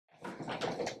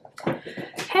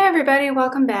Hey everybody,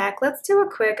 welcome back. Let's do a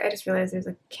quick, I just realized there's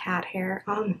a cat hair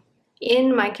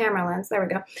in my camera lens. There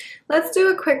we go. Let's do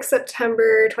a quick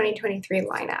September 2023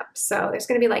 lineup. So there's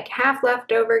going to be like half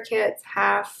leftover kits,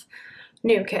 half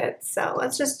new kits. So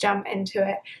let's just jump into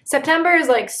it. September is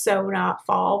like so not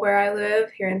fall where I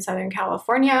live here in Southern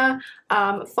California.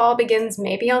 Fall begins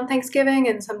maybe on Thanksgiving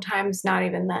and sometimes not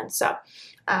even then. So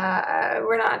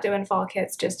we're not doing fall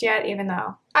kits just yet, even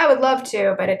though I would love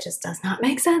to, but it just does not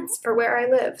make sense for where I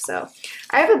live. So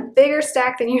I have a bigger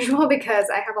stack than usual because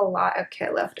I have a lot of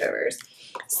kit leftovers.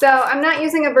 So I'm not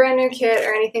using a brand new kit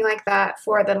or anything like that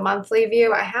for the monthly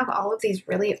view. I have all of these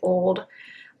really old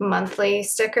monthly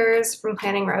stickers from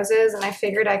Planting Roses, and I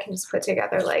figured I can just put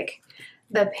together like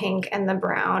the pink and the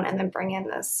brown and then bring in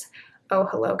this Oh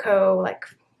Holoco like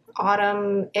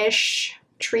autumn-ish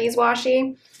trees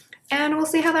washi. And we'll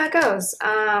see how that goes.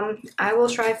 I will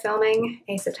try filming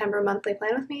a September monthly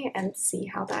plan with me and see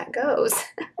how that goes.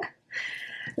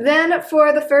 Then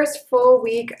for the first full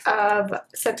week of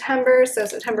September, so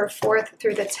September 4th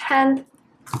through the 10th,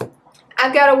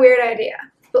 I've got a weird idea,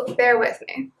 but bear with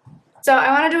me. So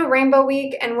I want to do a rainbow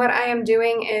week, and what I am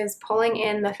doing is pulling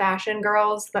in the fashion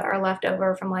girls that are left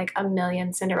over from like a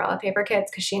million Cinderella paper kits,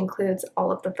 because she includes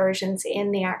all of the versions in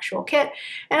the actual kit,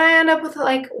 and I end up with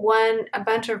like a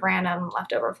bunch of random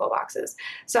leftover full boxes.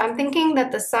 So I'm thinking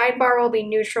that the sidebar will be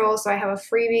neutral, so I have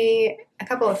a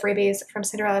couple of freebies from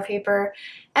Cinderella paper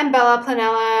and Bella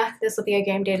Planella. This will be a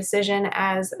game day decision,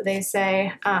 as they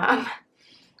say.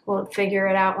 We'll figure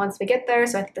it out once we get there.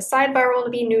 So I think the sidebar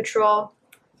will be neutral.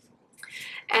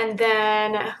 And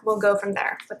then we'll go from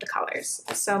there with the colors.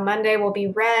 So Monday will be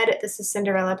red. This is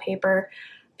Cinderella paper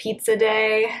pizza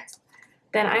day.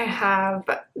 Then I have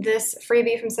this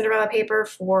freebie from Cinderella paper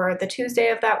for the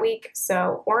Tuesday of that week,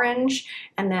 so orange.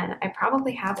 And then I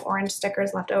probably have orange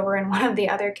stickers left over in one of the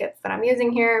other kits that I'm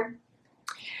using here.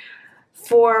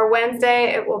 For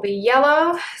Wednesday, it will be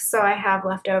yellow. So I have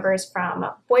leftovers from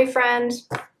Boyfriend.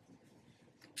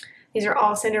 These are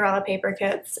all Cinderella paper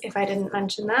kits, if I didn't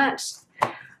mention that.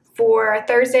 For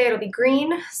Thursday, it'll be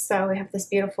green, so we have this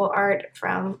beautiful art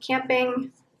from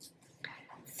Camping.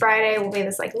 Friday will be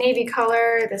this like navy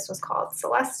color. This was called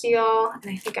Celestial,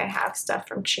 and I think I have stuff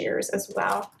from Cheers as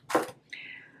well.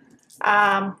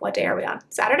 What day are we on?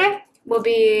 Saturday will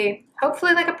be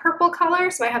hopefully like a purple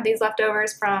color, so I have these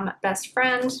leftovers from Best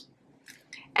Friend.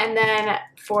 And then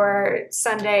for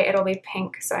Sunday, it'll be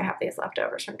pink, so I have these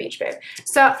leftovers from Beach Babe.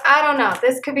 So I don't know.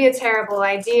 This could be a terrible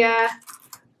idea.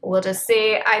 We'll just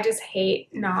see. I just hate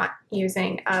not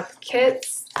using up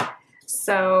kits.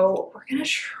 So we're going to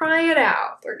try it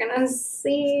out. We're going to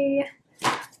see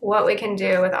what we can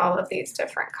do with all of these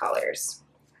different colors.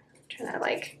 I'm trying to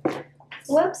like,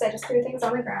 whoops, I just threw things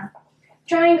on the ground.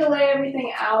 Trying to lay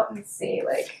everything out and see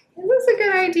like, is this a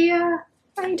good idea?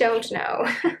 I don't know.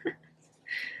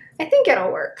 I think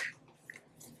it'll work.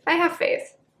 I have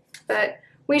faith, but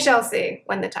we shall see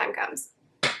when the time comes.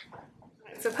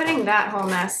 So putting that whole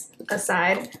mess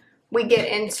aside, we get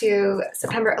into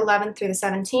September 11th through the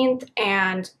 17th,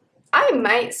 and I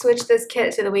might switch this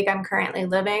kit to the week I'm currently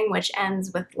living, which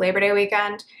ends with Labor Day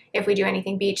weekend, if we do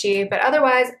anything beachy. But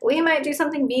otherwise, we might do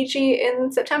something beachy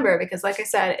in September because, like I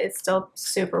said, it's still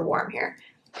super warm here.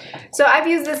 So I've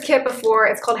used this kit before.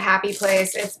 It's called Happy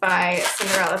Place. It's by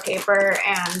Cinderella Paper,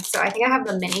 and so I think I have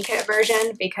the mini kit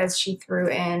version because she threw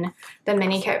in the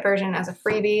mini kit version as a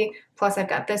freebie. Plus I've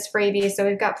got this freebie, so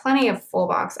we've got plenty of full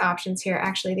box options here.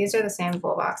 Actually, these are the same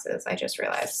full boxes, I just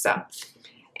realized. So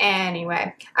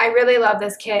anyway, I really love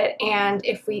this kit, and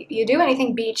if you do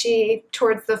anything beachy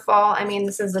towards the fall, I mean,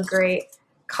 this is a great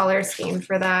color scheme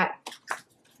for that.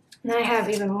 And then I have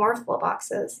even more full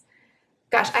boxes.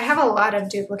 Gosh, I have a lot of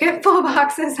duplicate full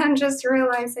boxes, I'm just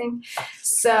realizing.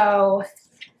 So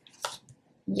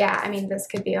yeah, I mean, this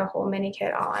could be a whole mini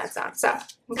kit all on its own. So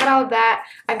I've got all of that.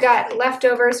 I've got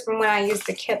leftovers from when I used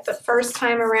the kit the first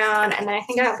time around, and then I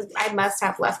think I must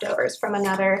have leftovers from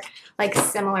another like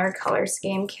similar color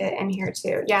scheme kit in here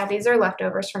too. Yeah, these are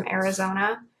leftovers from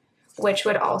Arizona, which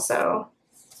would also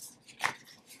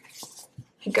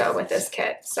go with this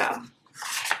kit. So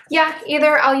yeah,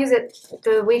 either I'll use it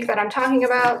the week that I'm talking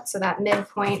about, so that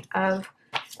midpoint of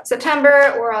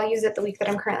September, or I'll use it the week that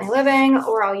I'm currently living,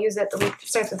 or I'll use it the week that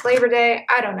starts with Labor Day.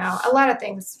 I don't know. A lot of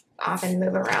things often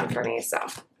move around for me, so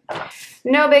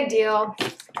no big deal.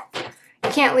 You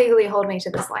can't legally hold me to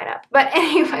this lineup. But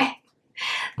anyway,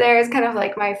 there's kind of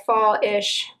like my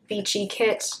fall-ish beachy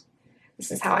kit. This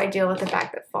is how I deal with the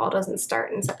fact that fall doesn't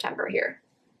start in September here.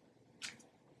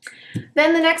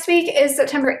 Then the next week is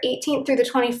September 18th through the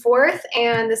 24th,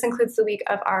 and this includes the week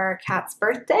of our cat's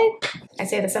birthday. I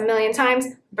say this a million times,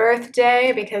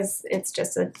 birthday, because it's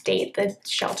just a date the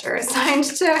shelter assigned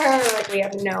to her. Like, we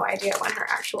have no idea when her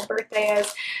actual birthday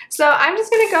is. So I'm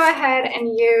just gonna go ahead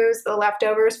and use the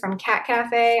leftovers from Cat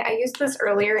Cafe. I used this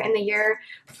earlier in the year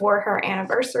for her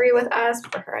anniversary with us,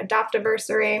 for her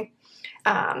adoptiversary.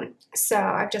 So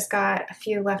I've just got a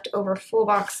few leftover full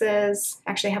boxes.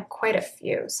 Actually, I have quite a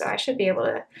few, so I should be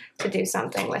able to do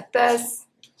something with this.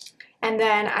 And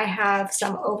then I have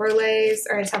some overlays,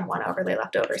 or I just have one overlay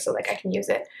left over, so like I can use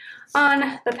it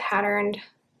on the patterned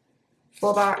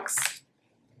full box.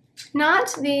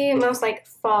 Not the most like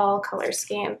fall color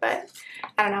scheme, but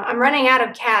I don't know. I'm running out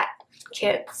of cat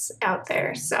kits out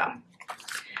there, so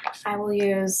I will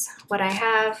use what I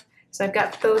have. So I've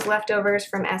got those leftovers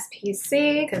from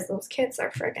SPC because those kits are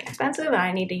friggin' expensive and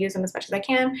I need to use them as much as I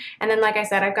can. And then, like I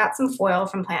said, I've got some foil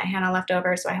from Plant Hannah left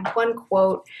over. So I have one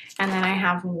quote and then I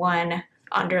have one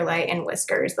underlay in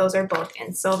whiskers. Those are both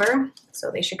in silver,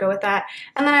 so they should go with that.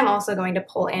 And then I'm also going to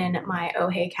pull in my Oh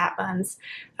Hey Cat Buns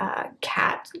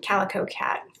Calico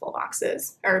Cat full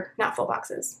boxes, or not full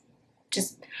boxes,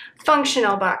 just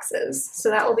functional boxes. So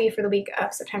that will be for the week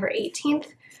of September 18th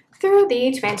through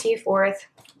the 24th.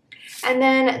 And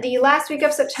then the last week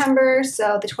of September,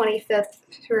 so the 25th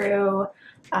through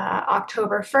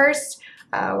October 1st,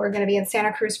 we're going to be in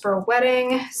Santa Cruz for a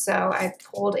wedding. So I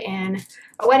pulled in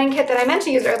a wedding kit that I meant to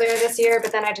use earlier this year,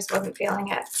 but then I just wasn't feeling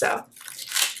it. So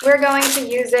we're going to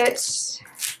use it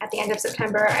at the end of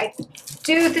September. I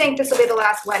do think this will be the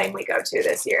last wedding we go to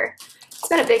this year. It's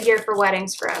been a big year for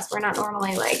weddings for us. We're not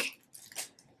normally like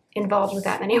involved with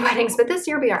that many weddings, but this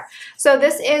year we are. So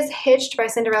this is Hitched by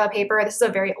Cinderella Paper. This is a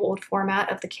very old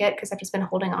format of the kit because I've just been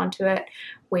holding on to it,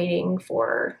 waiting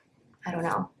for, I don't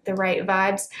know, the right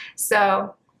vibes.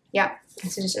 So yeah,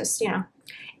 this is just, you know,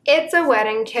 it's a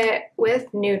wedding kit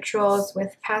with neutrals,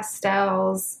 with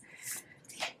pastels,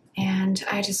 and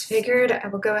I just figured I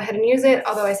will go ahead and use it,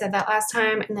 although I said that last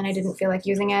time and then I didn't feel like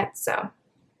using it. So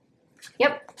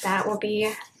yep, that will be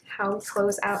how we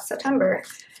close out September,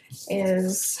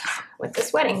 is with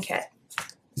this wedding kit.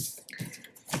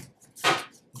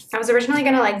 I was originally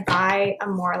gonna like buy a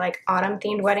more like autumn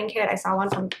themed wedding kit. I saw one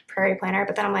from Prairie Planner,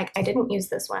 but then I'm like, I didn't use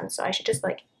this one, so I should just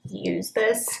like use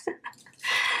this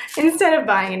instead of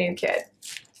buying a new kit.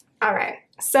 All right,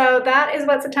 so that is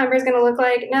what September is gonna look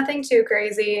like. Nothing too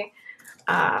crazy,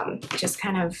 just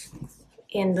kind of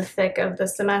in the thick of the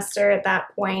semester at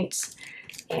that point,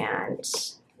 and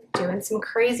doing some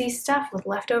crazy stuff with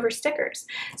leftover stickers.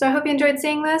 So I hope you enjoyed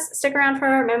seeing this. Stick around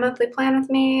for my monthly plan with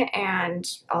me, and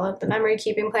all of the memory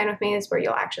keeping plan with me is where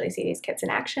you'll actually see these kits in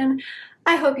action.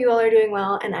 I hope you all are doing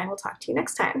well, and I will talk to you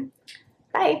next time.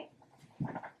 Bye.